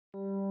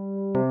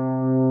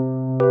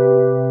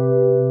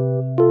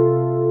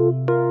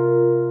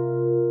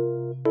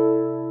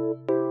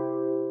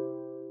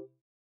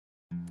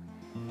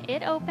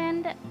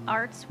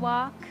Arts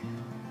Walk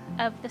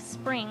of the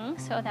spring,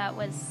 so that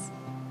was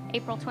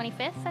April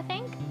 25th, I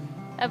think,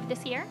 of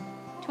this year,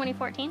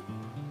 2014.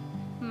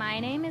 My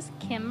name is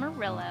Kim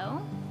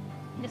Murillo.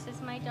 This is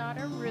my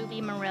daughter,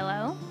 Ruby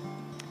Murillo.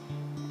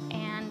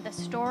 And the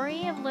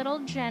story of Little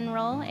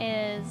General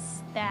is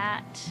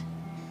that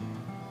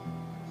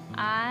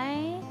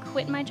I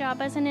quit my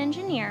job as an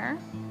engineer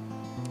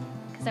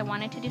because I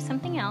wanted to do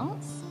something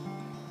else.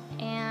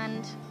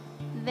 And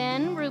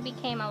then Ruby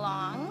came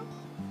along,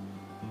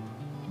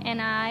 and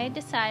I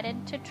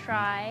decided to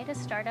try to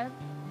start a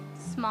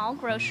small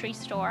grocery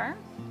store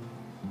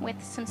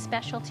with some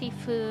specialty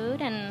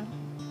food and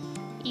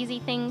easy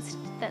things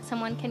that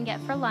someone can get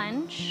for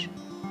lunch,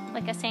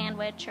 like a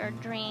sandwich or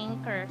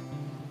drink or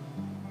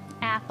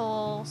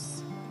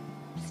apples,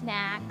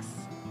 snacks.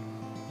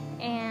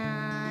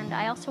 And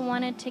I also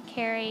wanted to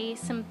carry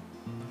some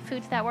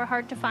foods that were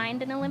hard to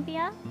find in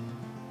Olympia.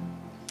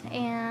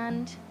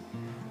 And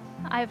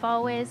I've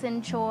always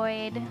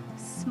enjoyed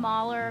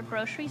smaller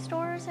grocery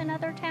stores in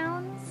other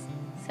towns,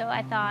 so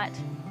I thought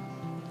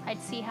I'd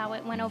see how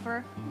it went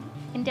over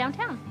in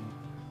downtown.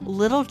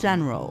 Little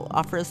General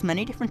offers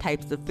many different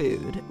types of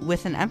food,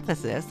 with an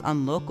emphasis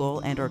on local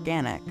and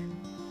organic.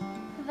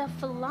 The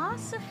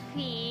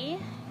philosophy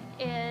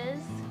is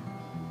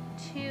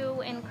to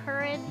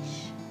encourage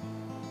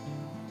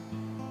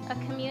a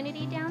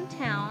community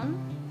downtown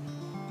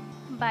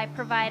by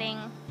providing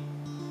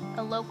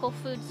a local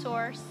food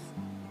source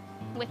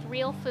with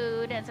real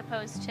food as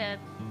opposed to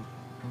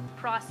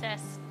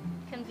processed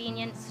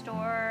convenience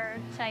store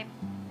type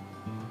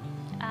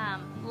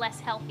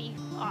less healthy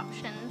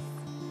options,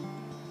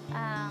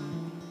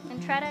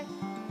 and try to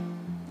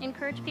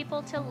encourage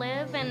people to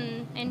live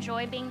and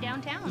enjoy being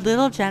downtown.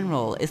 Little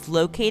General is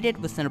located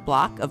within a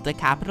block of the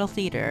Capitol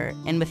Theater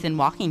and within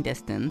walking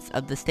distance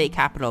of the State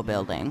Capitol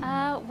building.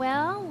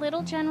 Well,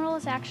 Little General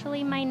is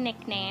actually my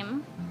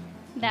nickname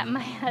that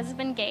my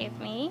husband gave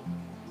me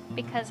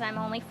because I'm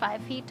only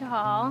 5 feet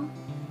tall,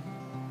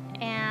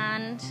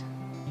 and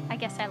I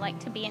guess I like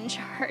to be in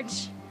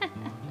charge.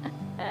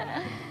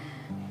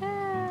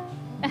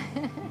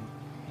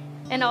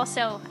 And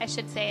also, I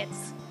should say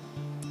it's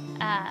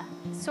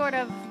sort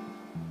of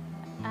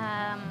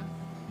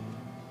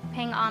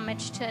paying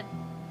homage to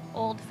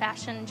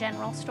old-fashioned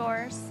general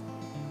stores.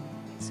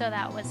 So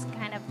that was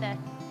kind of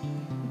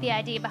the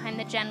idea behind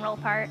the general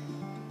part.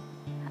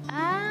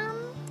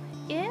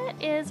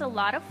 It is a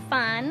lot of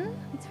fun.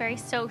 It's very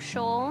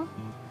social,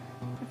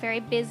 very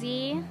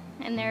busy,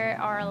 and there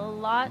are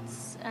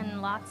lots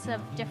and lots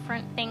of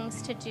different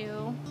things to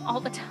do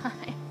all the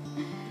time.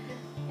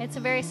 It's a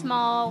very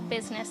small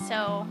business,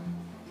 so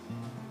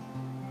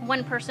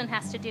one person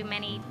has to do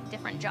many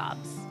different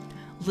jobs.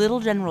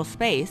 Little General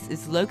Space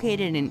is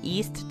located in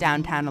East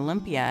Downtown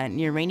Olympia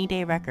near Rainy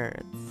Day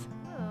Records.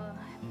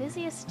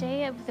 Busiest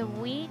day of the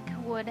week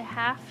would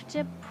have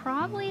to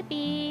probably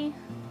be,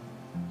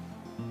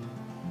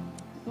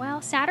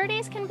 well,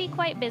 Saturdays can be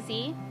quite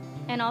busy,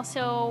 and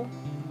also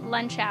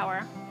lunch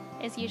hour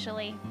is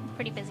usually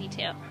pretty busy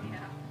too.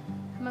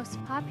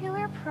 Most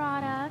popular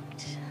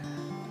product,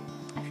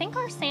 I think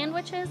our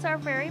sandwiches are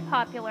very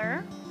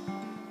popular.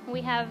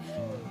 We have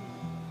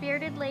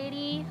Bearded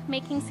Lady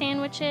making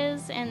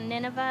sandwiches, and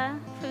Nineveh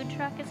Food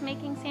Truck is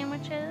making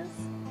sandwiches.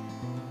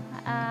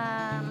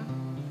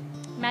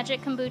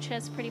 Magic Kombucha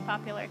is pretty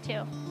popular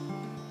too.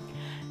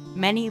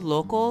 Many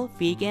local,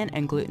 vegan,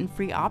 and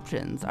gluten-free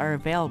options are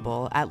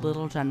available at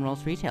Little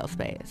General's retail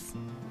space.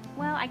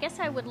 Well, I guess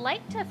I would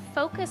like to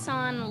focus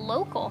on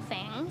local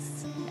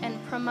things and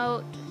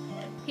promote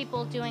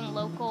people doing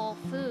local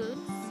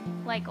foods,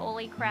 like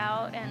Oli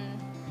Kraut and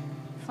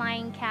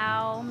Flying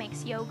Cow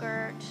makes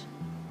yogurt.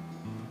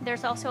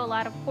 There's also a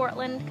lot of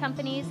Portland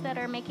companies that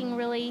are making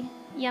really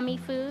yummy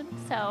food,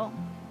 so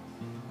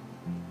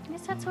I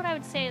guess that's what I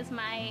would say is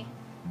my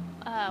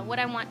what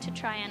I want to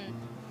try and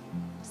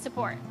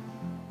support.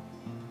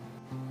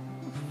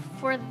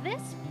 For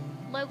this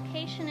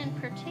location in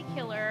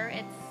particular,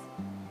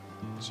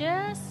 it's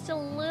just a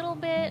little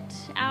bit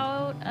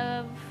out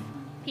of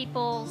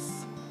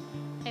people's,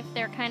 if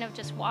they're kind of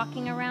just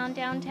walking around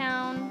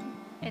downtown,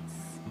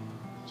 it's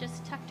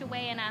just tucked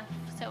away enough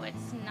so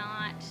it's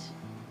not,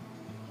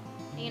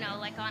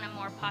 like on a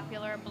more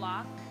popular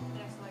block.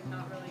 It's like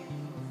not really in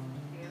people's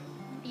view.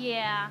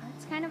 Yeah,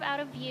 it's kind of out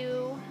of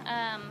view.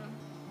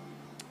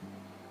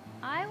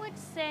 I would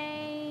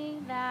say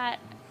that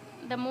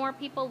the more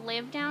people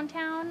live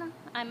downtown,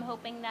 I'm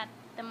hoping that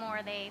the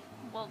more they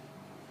will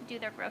do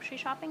their grocery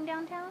shopping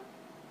downtown.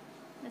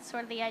 That's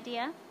sort of the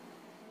idea.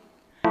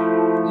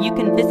 You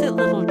can visit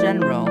Little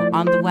General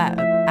on the web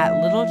at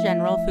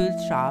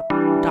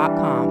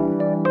littlegeneralfoodshop.com.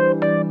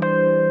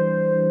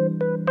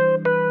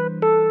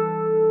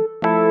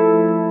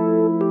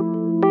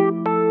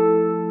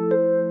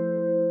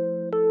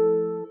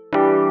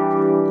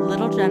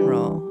 Little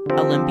General,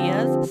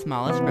 Olympia's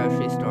smallest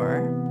grocery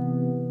store.